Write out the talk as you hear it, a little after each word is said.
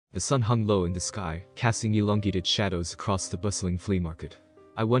The sun hung low in the sky, casting elongated shadows across the bustling flea market.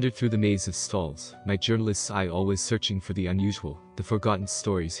 I wandered through the maze of stalls, my journalist's eye always searching for the unusual, the forgotten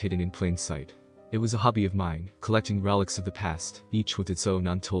stories hidden in plain sight. It was a hobby of mine, collecting relics of the past, each with its own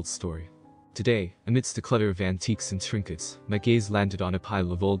untold story. Today, amidst the clutter of antiques and trinkets, my gaze landed on a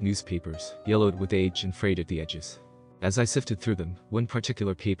pile of old newspapers, yellowed with age and frayed at the edges. As I sifted through them, one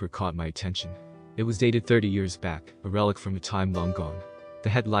particular paper caught my attention. It was dated 30 years back, a relic from a time long gone. The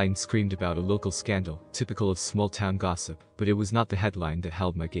headline screamed about a local scandal, typical of small-town gossip, but it was not the headline that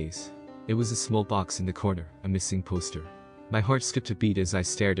held my gaze. It was a small box in the corner, a missing poster. My heart skipped a beat as I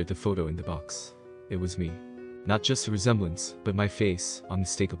stared at the photo in the box. It was me. Not just a resemblance, but my face,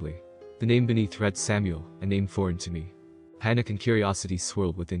 unmistakably. The name beneath read Samuel, a name foreign to me. Panic and curiosity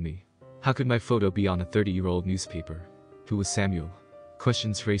swirled within me. How could my photo be on a 30-year-old newspaper? Who was Samuel?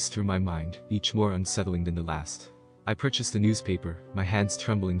 Questions raced through my mind, each more unsettling than the last. I purchased the newspaper, my hands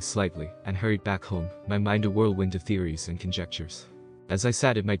trembling slightly, and hurried back home, my mind a whirlwind of theories and conjectures. As I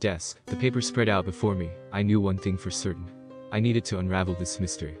sat at my desk, the paper spread out before me. I knew one thing for certain. I needed to unravel this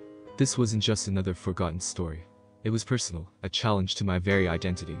mystery. This wasn't just another forgotten story. It was personal, a challenge to my very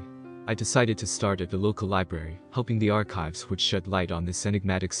identity. I decided to start at the local library, hoping the archives would shed light on this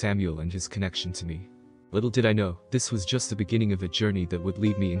enigmatic Samuel and his connection to me. Little did I know, this was just the beginning of a journey that would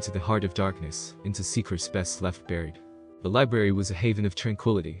lead me into the heart of darkness, into secrets best left buried. The library was a haven of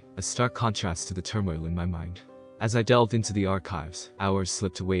tranquility, a stark contrast to the turmoil in my mind. As I delved into the archives, hours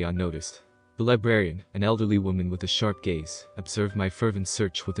slipped away unnoticed. The librarian, an elderly woman with a sharp gaze, observed my fervent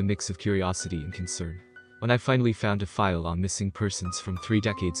search with a mix of curiosity and concern. When I finally found a file on missing persons from 3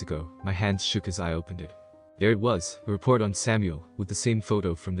 decades ago, my hands shook as I opened it. There it was, a report on Samuel, with the same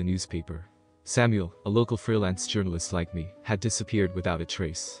photo from the newspaper. Samuel, a local freelance journalist like me, had disappeared without a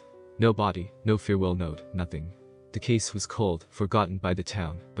trace. No body, no farewell note, nothing. The case was cold, forgotten by the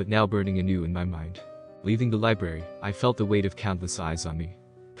town, but now burning anew in my mind. Leaving the library, I felt the weight of countless eyes on me.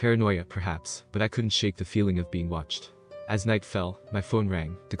 Paranoia, perhaps, but I couldn't shake the feeling of being watched. As night fell, my phone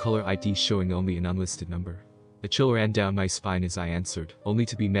rang, the caller ID showing only an unlisted number. A chill ran down my spine as I answered, only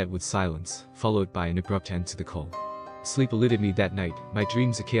to be met with silence, followed by an abrupt end to the call. Sleep eluded me that night, my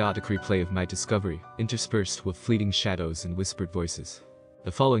dreams a chaotic replay of my discovery, interspersed with fleeting shadows and whispered voices.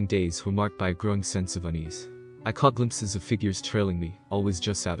 The following days were marked by a growing sense of unease. I caught glimpses of figures trailing me, always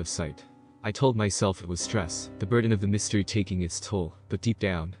just out of sight. I told myself it was stress, the burden of the mystery taking its toll, but deep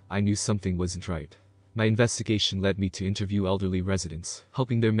down, I knew something wasn't right. My investigation led me to interview elderly residents,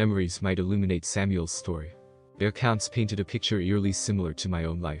 hoping their memories might illuminate Samuel's story. Their accounts painted a picture eerily similar to my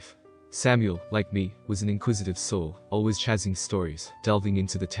own life. Samuel, like me, was an inquisitive soul, always chasing stories, delving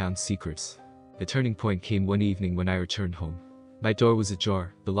into the town's secrets. The turning point came one evening when I returned home. My door was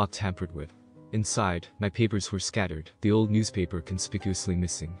ajar, the lock tampered with. Inside, my papers were scattered, the old newspaper conspicuously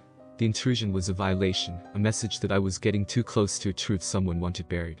missing. The intrusion was a violation, a message that I was getting too close to a truth someone wanted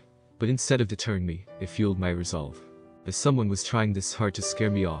buried. But instead of deterring me, it fueled my resolve. If someone was trying this hard to scare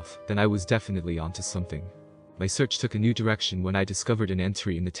me off, then I was definitely onto something. My search took a new direction when I discovered an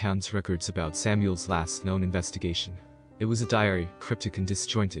entry in the town's records about Samuel's last known investigation. It was a diary, cryptic and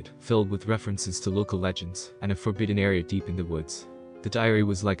disjointed, filled with references to local legends, and a forbidden area deep in the woods. The diary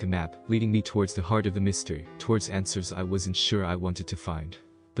was like a map, leading me towards the heart of the mystery, towards answers I wasn't sure I wanted to find.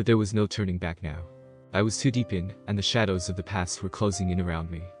 But there was no turning back now. I was too deep in, and the shadows of the past were closing in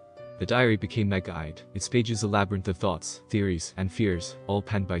around me. The diary became my guide, its pages a labyrinth of thoughts, theories, and fears, all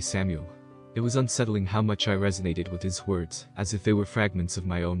penned by Samuel. It was unsettling how much I resonated with his words, as if they were fragments of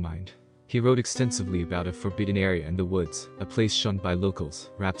my own mind. He wrote extensively about a forbidden area in the woods, a place shunned by locals,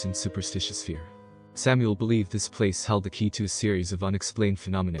 wrapped in superstitious fear. Samuel believed this place held the key to a series of unexplained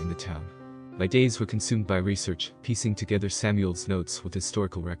phenomena in the town. My days were consumed by research, piecing together Samuel's notes with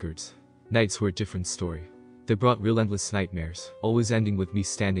historical records. Nights were a different story. They brought relentless nightmares, always ending with me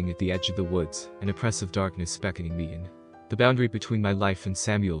standing at the edge of the woods, an oppressive darkness beckoning me in. The boundary between my life and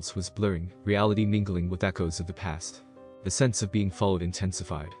Samuel's was blurring, reality mingling with echoes of the past. The sense of being followed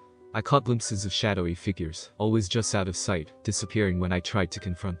intensified. I caught glimpses of shadowy figures, always just out of sight, disappearing when I tried to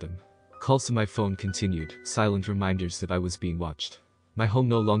confront them. Calls to my phone continued, silent reminders that I was being watched. My home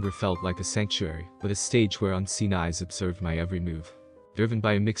no longer felt like a sanctuary, but a stage where unseen eyes observed my every move. Driven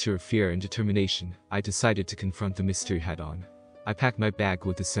by a mixture of fear and determination, I decided to confront the mystery head-on. I packed my bag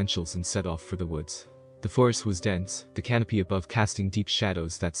with essentials and set off for the woods. The forest was dense, the canopy above casting deep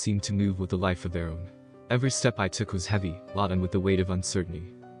shadows that seemed to move with a life of their own. Every step I took was heavy, laden with the weight of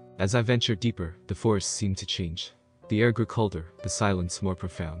uncertainty. As I ventured deeper, the forest seemed to change. The air grew colder, the silence more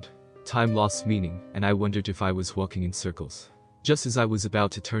profound. Time lost meaning, and I wondered if I was walking in circles. Just as I was about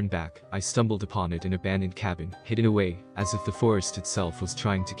to turn back, I stumbled upon an abandoned cabin, hidden away, as if the forest itself was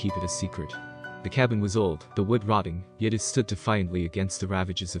trying to keep it a secret. The cabin was old, the wood rotting, yet it stood defiantly against the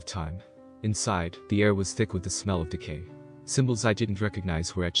ravages of time. Inside, the air was thick with the smell of decay. Symbols I didn't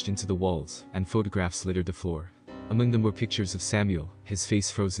recognize were etched into the walls, and photographs littered the floor. Among them were pictures of Samuel, his face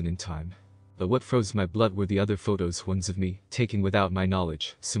frozen in time. But what froze my blood were the other photos, ones of me, taken without my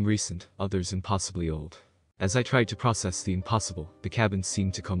knowledge, some recent, others impossibly old. As I tried to process the impossible, the cabin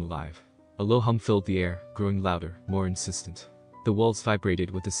seemed to come alive. A low hum filled the air, growing louder, more insistent. The walls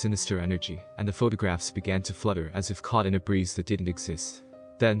vibrated with a sinister energy, and the photographs began to flutter as if caught in a breeze that didn't exist.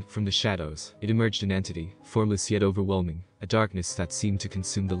 Then, from the shadows, it emerged an entity, formless yet overwhelming, a darkness that seemed to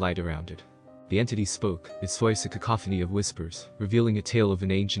consume the light around it. The entity spoke, its voice a cacophony of whispers, revealing a tale of an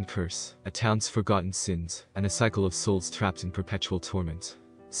ancient curse, a town's forgotten sins, and a cycle of souls trapped in perpetual torment.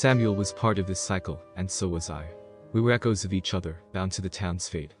 Samuel was part of this cycle, and so was I. We were echoes of each other, bound to the town's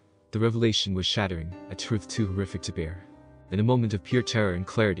fate. The revelation was shattering, a truth too horrific to bear. In a moment of pure terror and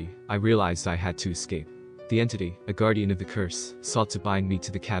clarity, I realized I had to escape. The entity, a guardian of the curse, sought to bind me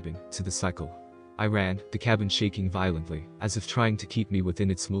to the cabin, to the cycle. I ran, the cabin shaking violently, as if trying to keep me within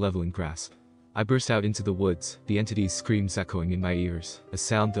its malevolent grasp. I burst out into the woods, the entity's screams echoing in my ears, a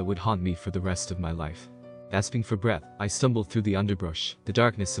sound that would haunt me for the rest of my life. Gasping for breath, I stumbled through the underbrush, the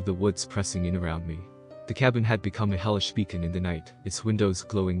darkness of the woods pressing in around me. The cabin had become a hellish beacon in the night, its windows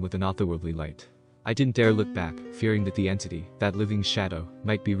glowing with an otherworldly light. I didn't dare look back, fearing that the entity, that living shadow,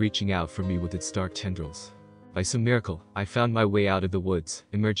 might be reaching out for me with its dark tendrils. By some miracle, I found my way out of the woods,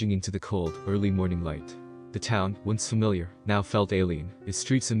 emerging into the cold, early morning light. The town, once familiar, now felt alien, its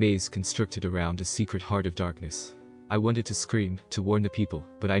streets a maze constructed around a secret heart of darkness. I wanted to scream, to warn the people,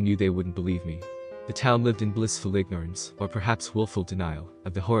 but I knew they wouldn't believe me. The town lived in blissful ignorance, or perhaps willful denial,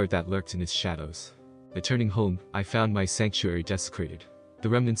 of the horror that lurked in its shadows. Returning home, I found my sanctuary desecrated. The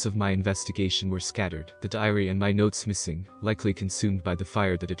remnants of my investigation were scattered, the diary and my notes missing, likely consumed by the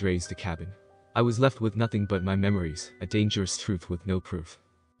fire that had razed the cabin. I was left with nothing but my memories, a dangerous truth with no proof.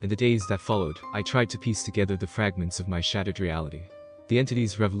 In the days that followed, I tried to piece together the fragments of my shattered reality. The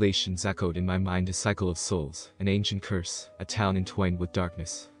entity's revelations echoed in my mind a cycle of souls, an ancient curse, a town entwined with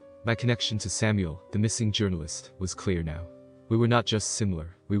darkness. My connection to Samuel, the missing journalist, was clear now. We were not just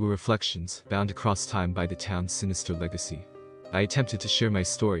similar, we were reflections, bound across time by the town's sinister legacy. I attempted to share my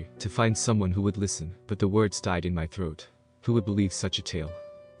story, to find someone who would listen, but the words died in my throat. Who would believe such a tale?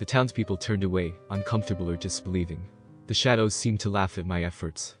 The townspeople turned away, uncomfortable or disbelieving. The shadows seemed to laugh at my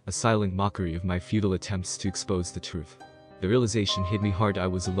efforts, a silent mockery of my futile attempts to expose the truth. The realization hit me hard I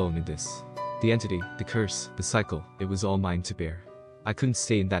was alone in this. The entity, the curse, the cycle, it was all mine to bear. I couldn't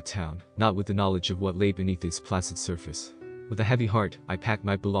stay in that town, not with the knowledge of what lay beneath its placid surface. With a heavy heart, I packed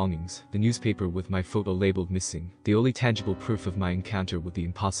my belongings, the newspaper with my photo labeled missing, the only tangible proof of my encounter with the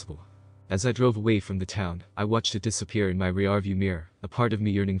impossible. As I drove away from the town, I watched it disappear in my rearview mirror, a part of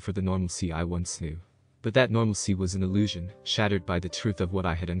me yearning for the normalcy I once knew. But that normalcy was an illusion, shattered by the truth of what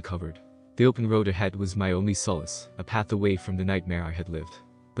I had uncovered. The open road ahead was my only solace, a path away from the nightmare I had lived.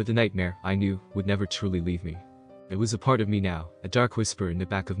 But the nightmare, I knew, would never truly leave me. It was a part of me now, a dark whisper in the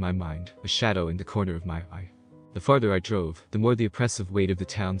back of my mind, a shadow in the corner of my eye. The farther I drove, the more the oppressive weight of the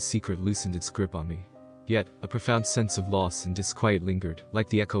town's secret loosened its grip on me. Yet, a profound sense of loss and disquiet lingered, like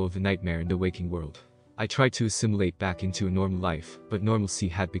the echo of a nightmare in the waking world. I tried to assimilate back into a normal life, but normalcy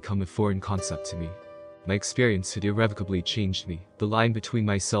had become a foreign concept to me. My experience had irrevocably changed me. The line between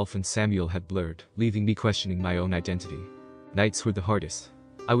myself and Samuel had blurred, leaving me questioning my own identity. Nights were the hardest.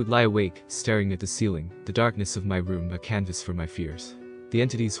 I would lie awake, staring at the ceiling, the darkness of my room a canvas for my fears. The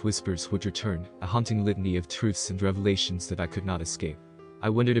entity's whispers would return, a haunting litany of truths and revelations that I could not escape. I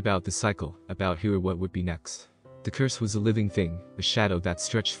wondered about the cycle, about who or what would be next. The curse was a living thing, a shadow that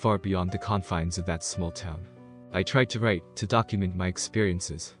stretched far beyond the confines of that small town. I tried to write, to document my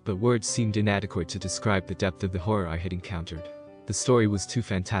experiences, but words seemed inadequate to describe the depth of the horror I had encountered. The story was too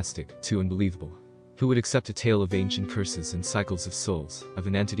fantastic, too unbelievable. Who would accept a tale of ancient curses and cycles of souls, of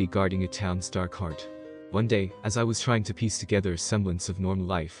an entity guarding a town's dark heart? One day, as I was trying to piece together a semblance of normal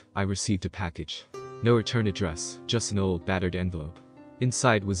life, I received a package. No return address, just an old, battered envelope.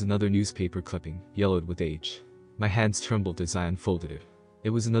 Inside was another newspaper clipping, yellowed with age. My hands trembled as I unfolded it. It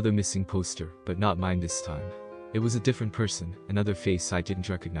was another missing poster, but not mine this time. It was a different person, another face I didn't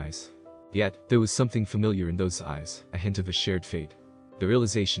recognize. Yet, there was something familiar in those eyes, a hint of a shared fate. The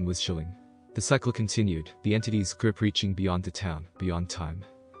realization was chilling. The cycle continued, the entity's grip reaching beyond the town, beyond time.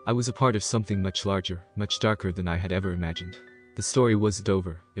 I was a part of something much larger, much darker than I had ever imagined. The story wasn't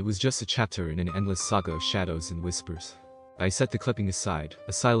over, it was just a chapter in an endless saga of shadows and whispers. I set the clipping aside,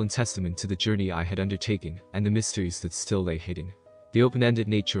 a silent testament to the journey I had undertaken, and the mysteries that still lay hidden. The open-ended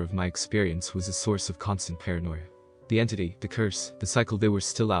nature of my experience was a source of constant paranoia. The entity, the curse, the cycle, they were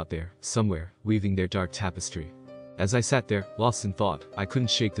still out there, somewhere, weaving their dark tapestry. As I sat there, lost in thought, I couldn't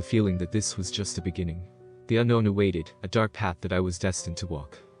shake the feeling that this was just the beginning. The unknown awaited, a dark path that I was destined to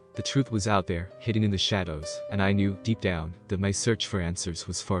walk. The truth was out there, hidden in the shadows, and I knew, deep down, that my search for answers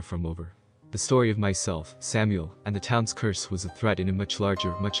was far from over. The story of myself, Samuel, and the town's curse was a thread in a much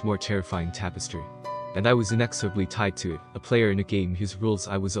larger, much more terrifying tapestry. And I was inexorably tied to it, a player in a game whose rules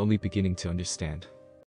I was only beginning to understand.